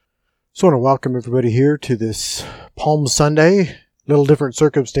So I want to welcome everybody here to this Palm Sunday. Little different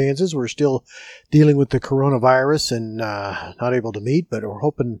circumstances. We're still dealing with the coronavirus and not able to meet, but we're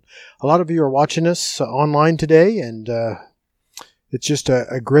hoping a lot of you are watching us online today, and it's just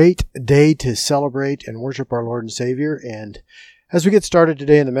a great day to celebrate and worship our Lord and Savior. And as we get started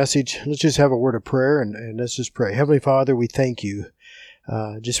today in the message, let's just have a word of prayer and let's just pray. Heavenly Father, we thank you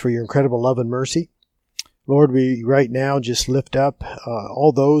just for your incredible love and mercy. Lord, we right now just lift up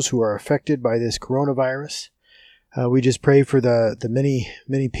all those who are affected by this coronavirus. We just pray for the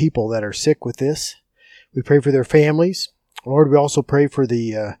many people that are sick with this. We pray for their families. Lord, we also pray for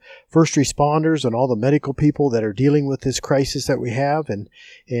the first responders and all the medical people that are dealing with this crisis that we have,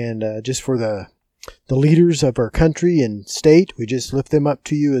 and just for the leaders of our country and state. We just lift them up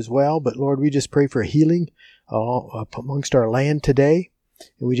to you as well. But Lord, we just pray for healing amongst our land today.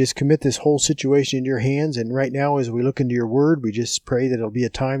 And we just commit this whole situation in your hands. And right now, as we look into your word, we just pray that it'll be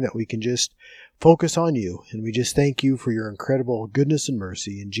a time that we can just focus on you. And we just thank you for your incredible goodness and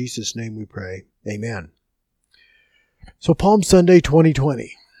mercy. In Jesus' name we pray. Amen. So Palm Sunday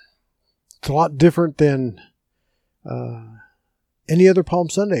 2020. It's a lot different than any other Palm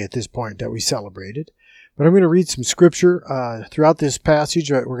Sunday at this point that we celebrated. But I'm going to read some scripture throughout this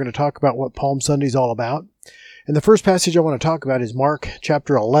passage. We're going to talk about what Palm Sunday is all about. And the first passage I want to talk about is Mark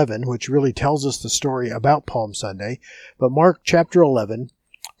chapter 11, which really tells us the story about Palm Sunday. But Mark chapter 11,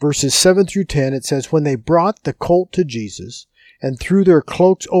 verses 7 through 10, it says, "When they brought the colt to Jesus and threw their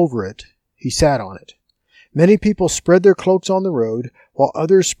cloaks over it, he sat on it. Many people spread their cloaks on the road, while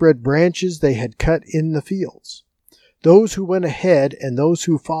others spread branches they had cut in the fields. Those who went ahead and those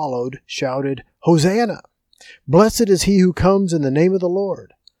who followed shouted, 'Hosanna! Blessed is he who comes in the name of the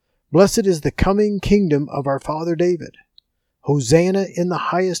Lord. Blessed is the coming kingdom of our father David. Hosanna in the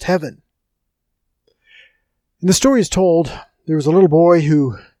highest heaven.'" And the story is told, there was a little boy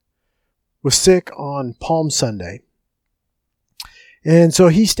who was sick on Palm Sunday. And so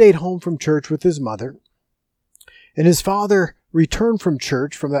he stayed home from church with his mother. And his father returned from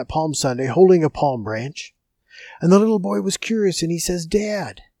church from that Palm Sunday holding a palm branch. And the little boy was curious and he says,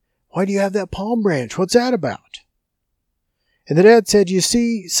 "Dad, why do you have that palm branch? What's that about?" And the dad said, "You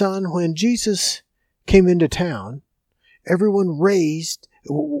see, son, when Jesus came into town, everyone raised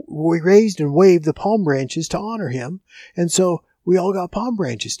and waved the palm branches to honor him. And so we all got palm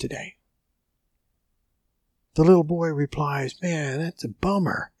branches today." The little boy replies, "Man, that's a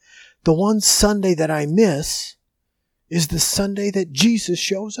bummer. The one Sunday that I miss is the Sunday that Jesus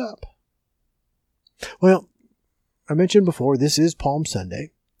shows up." Well, I mentioned before, this is Palm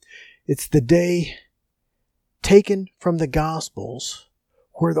Sunday. It's the day taken from the Gospels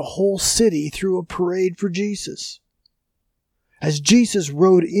where the whole city threw a parade for Jesus. As Jesus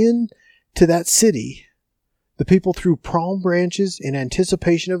rode into that city, the people threw palm branches in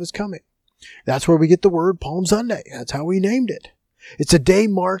anticipation of his coming. That's where we get the word Palm Sunday. That's how we named it. It's a day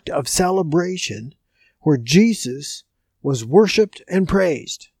marked of celebration where Jesus was worshiped and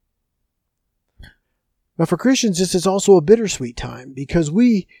praised. Now for Christians, this is also a bittersweet time because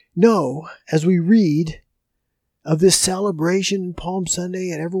we know as we read of this celebration Palm Sunday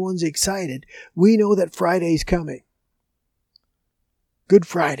and everyone's excited, we know that Friday's coming. Good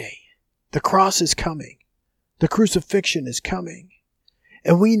Friday. The cross is coming. The crucifixion is coming.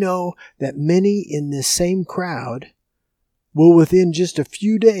 And we know that many in this same crowd will within just a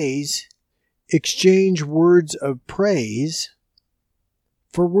few days exchange words of praise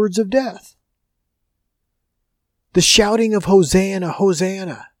for words of death. The shouting of Hosanna,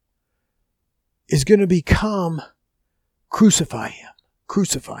 Hosanna is going to become crucify him,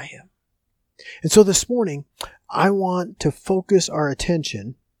 crucify him. And so this morning, I want to focus our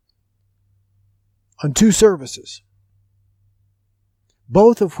attention on two services,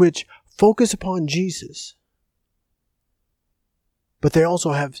 both of which focus upon Jesus, but they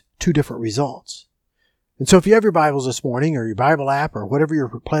also have two different results. And so if you have your Bibles this morning or your Bible app or whatever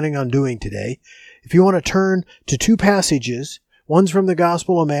you're planning on doing today, if you want to turn to two passages, one's from the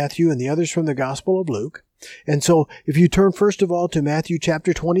Gospel of Matthew and the other's from the Gospel of Luke. And so if you turn first of all to Matthew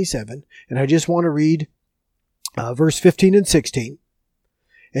chapter 27, and I just want to read verse 15 and 16.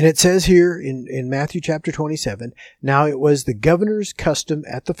 And it says here in Matthew chapter 27, "Now it was the governor's custom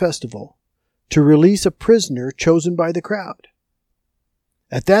at the festival to release a prisoner chosen by the crowd.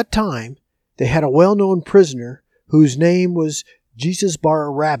 At that time, they had a well-known prisoner whose name was Jesus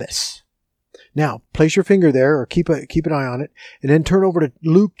Barabbas." Now, place your finger there or keep an eye on it, and then turn over to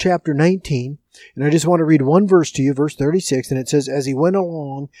Luke chapter 19. And I just want to read one verse to you, verse 36, and it says, "As he went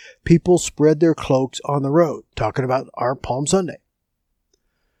along, people spread their cloaks on the road," talking about our Palm Sunday.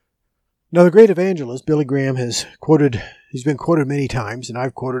 Now, the great evangelist Billy Graham has quoted He's been quoted many times, and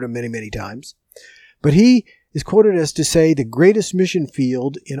I've quoted him many, many times. But he is quoted as to say the greatest mission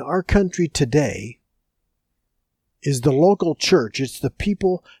field in our country today is the local church. It's the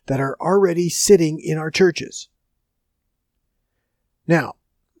people that are already sitting in our churches. Now,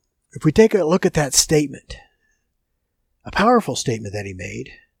 if we take a look at that statement, a powerful statement that he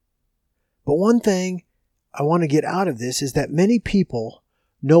made, but one thing I want to get out of this is that many people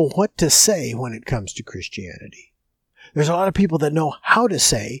know what to say when it comes to Christianity. There's a lot of people that know how to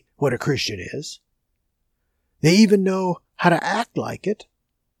say what a Christian is. They even know how to act like it.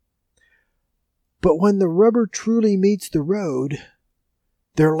 But when the rubber truly meets the road,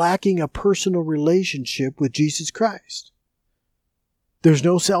 they're lacking a personal relationship with Jesus Christ. There's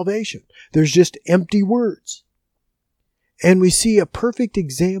no salvation. There's just empty words. And we see a perfect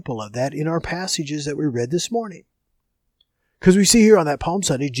example of that in our passages that we read this morning. Because we see here on that Palm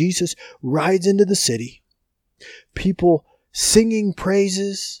Sunday, Jesus rides into the city. People singing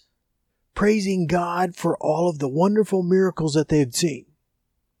praises, praising God for all of the wonderful miracles that they've seen.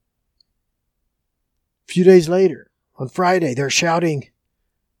 A few days later, on Friday, they're shouting,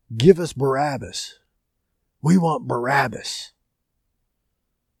 "Give us Barabbas. We want Barabbas.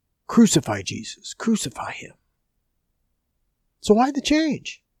 Crucify Jesus. Crucify him." So why the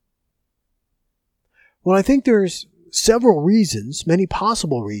change? Well, I think there's several reasons, many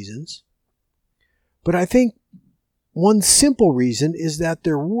possible reasons. But I think one simple reason is that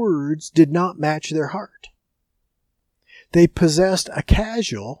their words did not match their heart. They possessed a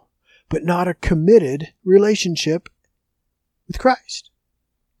casual, but not a committed relationship with Christ.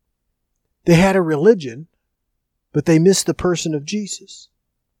 They had a religion, but they missed the person of Jesus.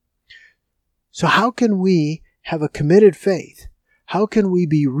 So how can we have a committed faith? How can we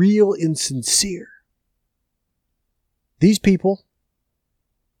be real and sincere? These people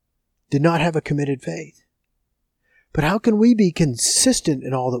did not have a committed faith. But how can we be consistent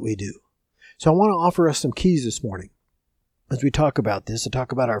in all that we do? So I want to offer us some keys this morning as we talk about this and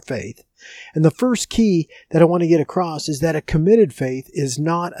talk about our faith. And the first key that I want to get across is that a committed faith is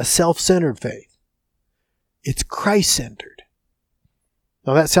not a self-centered faith. It's Christ-centered.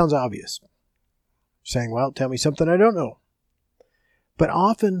 Now that sounds obvious. Saying, well, tell me something I don't know. But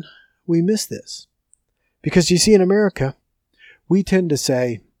often we miss this. Because you see, in America, we tend to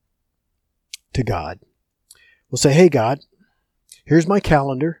say to God, we'll say, "Hey God, here's my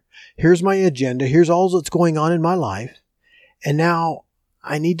calendar, here's my agenda, here's all that's going on in my life, and now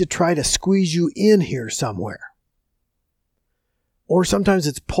I need to try to squeeze you in here somewhere." Or sometimes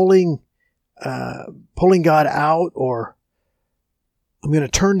it's pulling God out, or I'm going to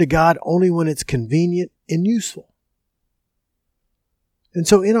turn to God only when it's convenient and useful. And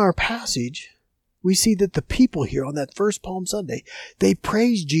so in our passage, we see that the people here on that first Palm Sunday, they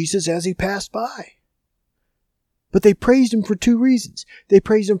praised Jesus as he passed by. But they praised him for two reasons. They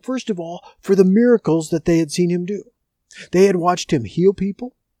praised him, first of all, for the miracles that they had seen him do. They had watched him heal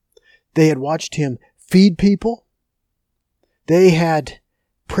people. They had watched him feed people. They had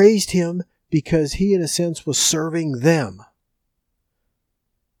praised him because he, in a sense, was serving them.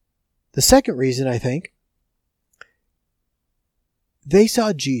 The second reason, I think, they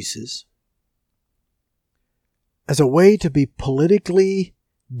saw Jesus as a way to be politically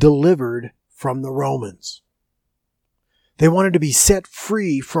delivered from the Romans. They wanted to be set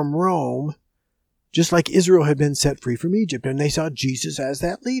free from Rome, just like Israel had been set free from Egypt, and they saw Jesus as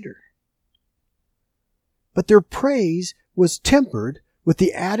that leader. But their praise was tempered with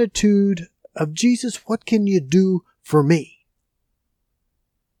the attitude of, "Jesus, what can you do for me?"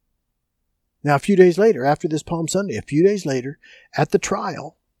 Now, a few days later, after this Palm Sunday, a few days later, at the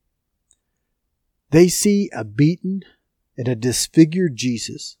trial, they see a beaten and a disfigured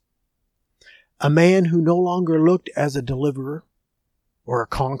Jesus, a man who no longer looked as a deliverer or a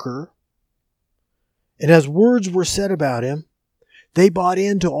conqueror. And as words were said about him, they bought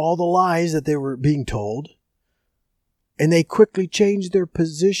into all the lies that they were being told, and they quickly changed their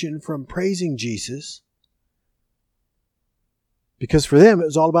position from praising Jesus, because for them it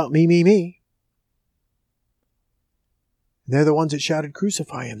was all about me, me, me. And they're the ones that shouted,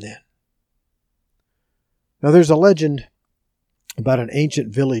 "Crucify him then." Now there's a legend about an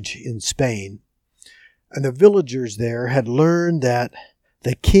ancient village in Spain, and the villagers there had learned that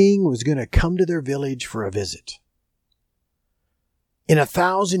the king was going to come to their village for a visit. In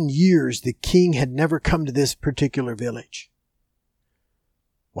 1,000 years, the king had never come to this particular village.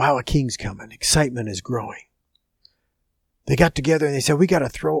 Wow, a king's coming. Excitement is growing. They got together and they said, "We got to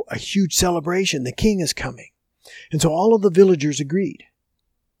throw a huge celebration. The king is coming." And so all of the villagers agreed.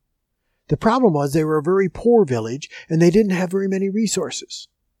 The problem was they were a very poor village and they didn't have very many resources.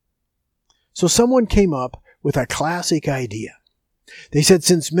 So someone came up with a classic idea. They said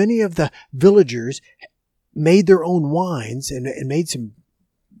since many of the villagers made their own wines and made some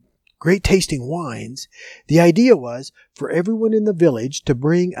great tasting wines, the idea was for everyone in the village to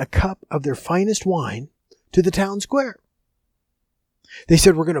bring a cup of their finest wine to the town square. They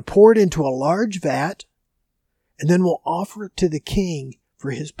said, we're going to pour it into a large vat, and then we'll offer it to the king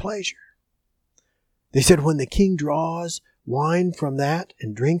for his pleasure. They said when the king draws wine from that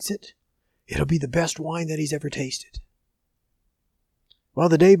and drinks it, it'll be the best wine that he's ever tasted. Well,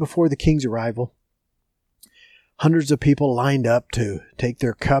 the day before the king's arrival, hundreds of people lined up to take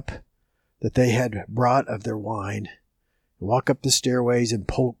their cup that they had brought of their wine, walk up the stairways and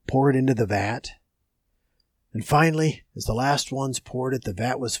pour it into the vat. And finally, as the last ones poured it, the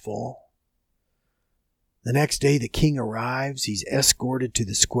vat was full. The next day, the king arrives. He's escorted to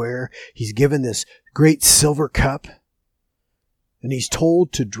the square. He's given this great silver cup, and he's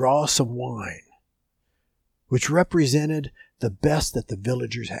told to draw some wine, which represented the best that the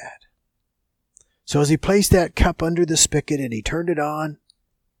villagers had. So as he placed that cup under the spigot and he turned it on,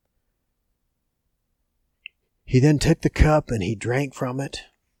 he then took the cup and he drank from it.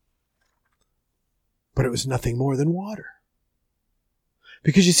 But it was nothing more than water.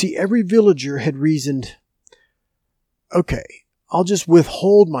 Because you see, every villager had reasoned, okay, I'll just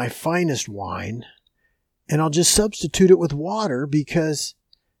withhold my finest wine and I'll just substitute it with water because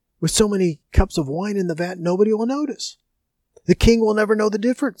with so many cups of wine in the vat, nobody will notice. The king will never know the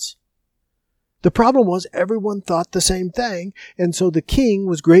difference. The problem was everyone thought the same thing, and so the king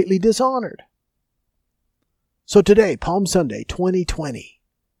was greatly dishonored. So today, Palm Sunday 2020,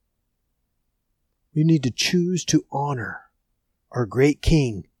 we need to choose to honor our great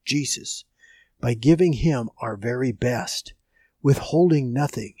King, Jesus, by giving him our very best, withholding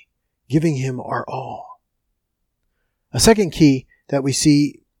nothing, giving him our all. A second key that we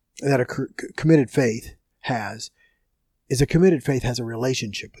see that a committed faith has is a committed faith has a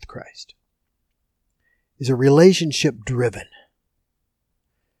relationship with Christ. Is a relationship driven.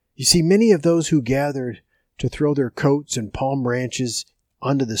 You see, many of those who gathered to throw their coats and palm branches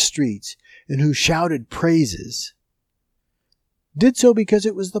onto the streets and who shouted praises did so because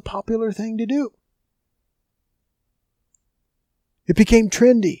it was the popular thing to do. It became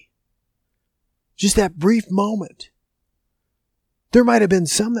trendy. Just that brief moment. There might have been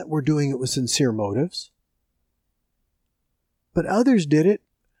some that were doing it with sincere motives, but others did it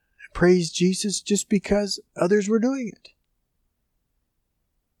and praised Jesus just because others were doing it.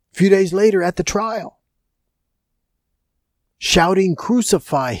 A few days later at the trial, shouting,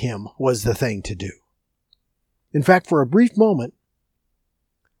 "Crucify him," was the thing to do. In fact, for a brief moment,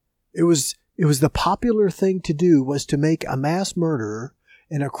 it was the popular thing to do was to make a mass murderer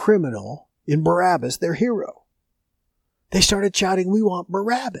and a criminal in Barabbas their hero. They started shouting, "We want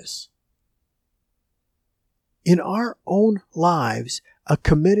Barabbas." In our own lives, a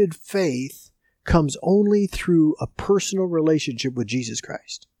committed faith comes only through a personal relationship with Jesus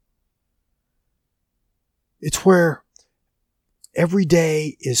Christ. It's where every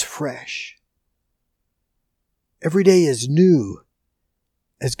day is fresh. Every day is new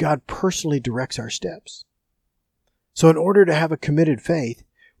as God personally directs our steps. So in order to have a committed faith,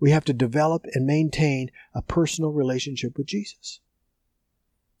 we have to develop and maintain a personal relationship with Jesus.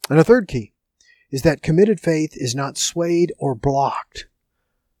 And a third key is that committed faith is not swayed or blocked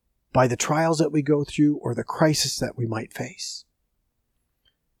by the trials that we go through or the crisis that we might face.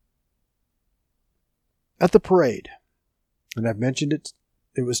 At the parade, and I've mentioned it,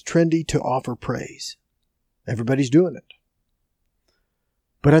 it was trendy to offer praise. Everybody's doing it.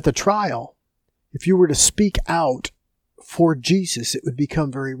 But at the trial, if you were to speak out for Jesus, it would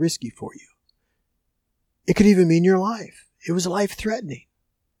become very risky for you. It could even mean your life. It was life-threatening.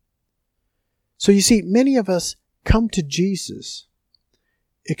 So you see, many of us come to Jesus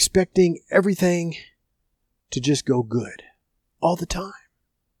expecting everything to just go good all the time.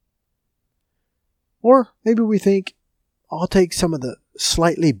 Or maybe we think, I'll take some of the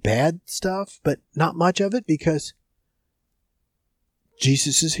slightly bad stuff, but not much of it because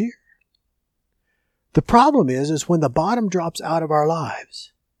Jesus is here. The problem is when the bottom drops out of our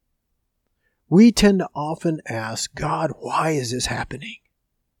lives, we tend to often ask, God, why is this happening?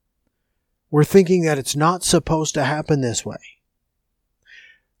 We're thinking that it's not supposed to happen this way.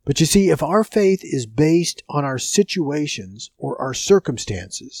 But you see, if our faith is based on our situations or our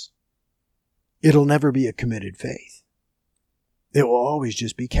circumstances, it'll never be a committed faith. It will always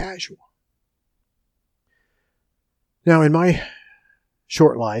just be casual. Now, in my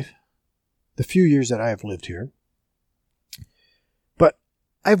short life, the few years that I have lived here, but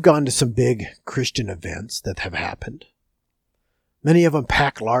I've gone to some big Christian events that have happened. Many of them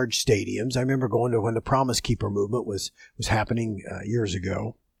pack large stadiums. I remember going to when the Promise Keeper movement was happening years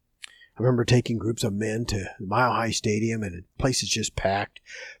ago. I remember taking groups of men to the Mile High Stadium, and the place is just packed.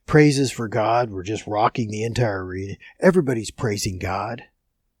 Praises for God were just rocking the entire arena. Everybody's praising God.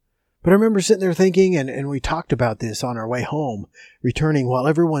 But I remember sitting there thinking, and we talked about this on our way home, returning while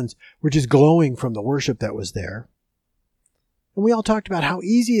we're just glowing from the worship that was there. And we all talked about how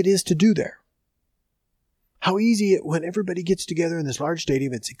easy it is to do there. How easy when everybody gets together in this large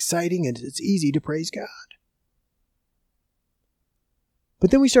stadium, it's exciting and it's easy to praise God. But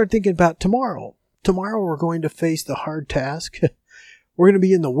then we started thinking about tomorrow. Tomorrow we're going to face the hard task. We're going to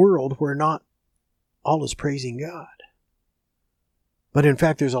be in the world where not all is praising God. But in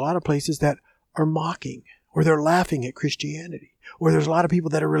fact, there's a lot of places that are mocking, or they're laughing at Christianity, or there's a lot of people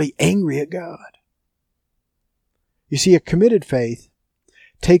that are really angry at God. You see, a committed faith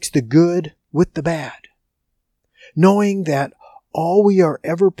takes the good with the bad, knowing that all we are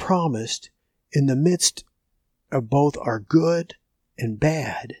ever promised in the midst of both our good and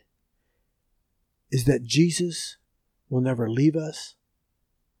bad is that Jesus will never leave us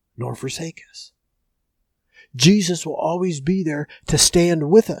nor forsake us. Jesus will always be there to stand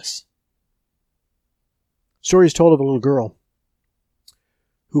with us. Story is told of a little girl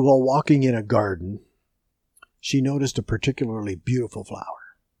who, while walking in a garden, she noticed a particularly beautiful flower.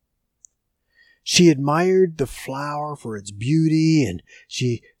 She admired the flower for its beauty, and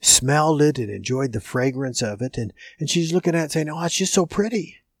she smelled it and enjoyed the fragrance of it, and she's looking at it saying, "Oh, it's just so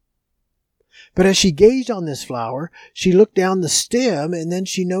pretty." But as she gazed on this flower, she looked down the stem, and then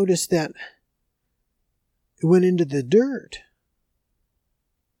she noticed that it went into the dirt.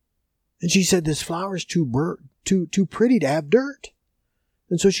 And she said, "This flower is too pretty to have dirt."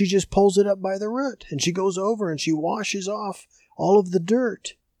 And so she just pulls it up by the root, and she goes over and she washes off all of the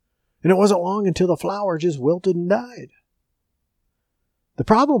dirt. And it wasn't long until the flower just wilted and died. The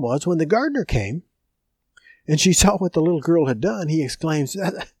problem was when the gardener came and she saw what the little girl had done, he exclaims,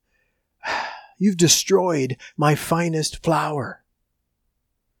 "You've destroyed my finest flower."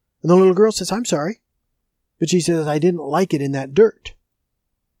 And the little girl says, "I'm sorry." But she says, "I didn't like it in that dirt."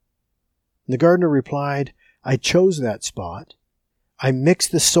 And the gardener replied, "I chose that spot. I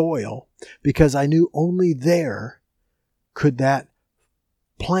mixed the soil because I knew only there could that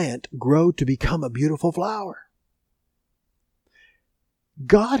plant grow to become a beautiful flower."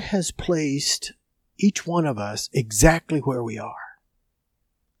 God has placed each one of us exactly where we are.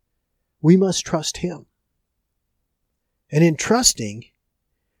 We must trust Him. And in trusting,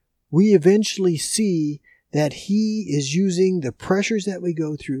 we eventually see that He is using the pressures that we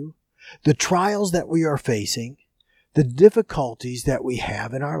go through, the trials that we are facing, the difficulties that we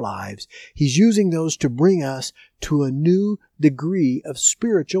have in our lives. He's using those to bring us to a new degree of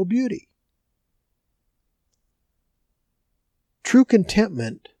spiritual beauty. True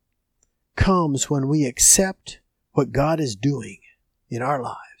contentment comes when we accept what God is doing in our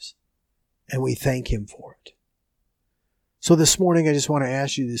lives and we thank Him for it. So this morning, I just want to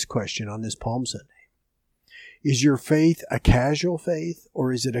ask you this question on this Palm Sunday. Is your faith a casual faith,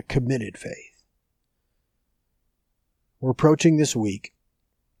 or is it a committed faith? We're approaching this week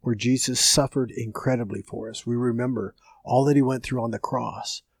where Jesus suffered incredibly for us. We remember all that He went through on the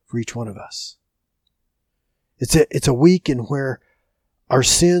cross for each one of us. It's a week in where our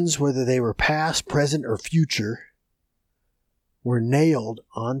sins, whether they were past, present, or future, were nailed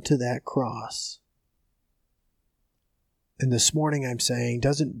onto that cross. And this morning I'm saying,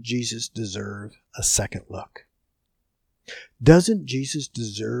 doesn't Jesus deserve a second look? Doesn't Jesus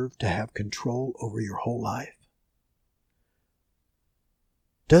deserve to have control over your whole life?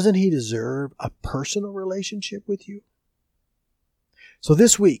 Doesn't He deserve a personal relationship with you? So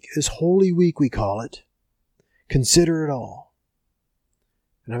this week, this Holy Week we call it, consider it all.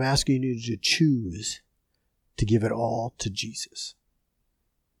 And I'm asking you to choose to give it all to Jesus.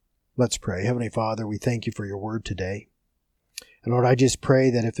 Let's pray. Heavenly Father, we thank You for Your word today. And Lord, I just pray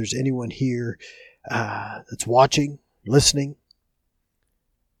that if there's anyone here that's watching, listening,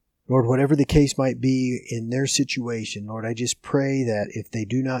 Lord, whatever the case might be in their situation, Lord, I just pray that if they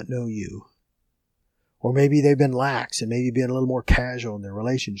do not know You, or maybe they've been lax and maybe been a little more casual in their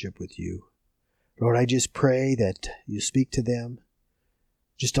relationship with You, Lord, I just pray that You speak to them.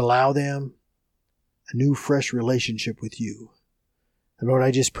 Just allow them a new, fresh relationship with You. And Lord,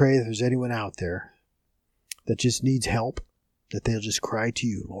 I just pray that if there's anyone out there that just needs help, that they'll just cry to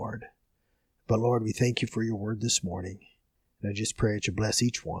You, Lord. But Lord, we thank You for Your word this morning. And I just pray that You bless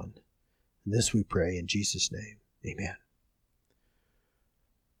each one. And this we pray in Jesus' name. Amen.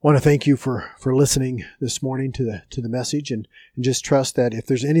 I want to thank you for listening this morning to the message, and just trust that if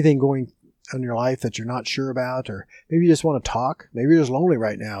there's anything going on your life that you're not sure about, or maybe you just want to talk. Maybe you're just lonely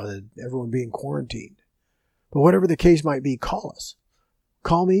right now, that everyone being quarantined. But whatever the case might be, call us.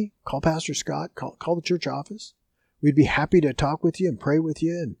 Call me, call Pastor Scott, call the church office. We'd be happy to talk with you and pray with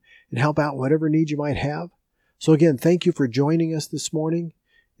you and help out whatever need you might have. So again, thank you for joining us this morning.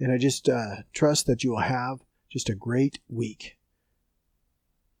 And I just trust that you will have just a great week.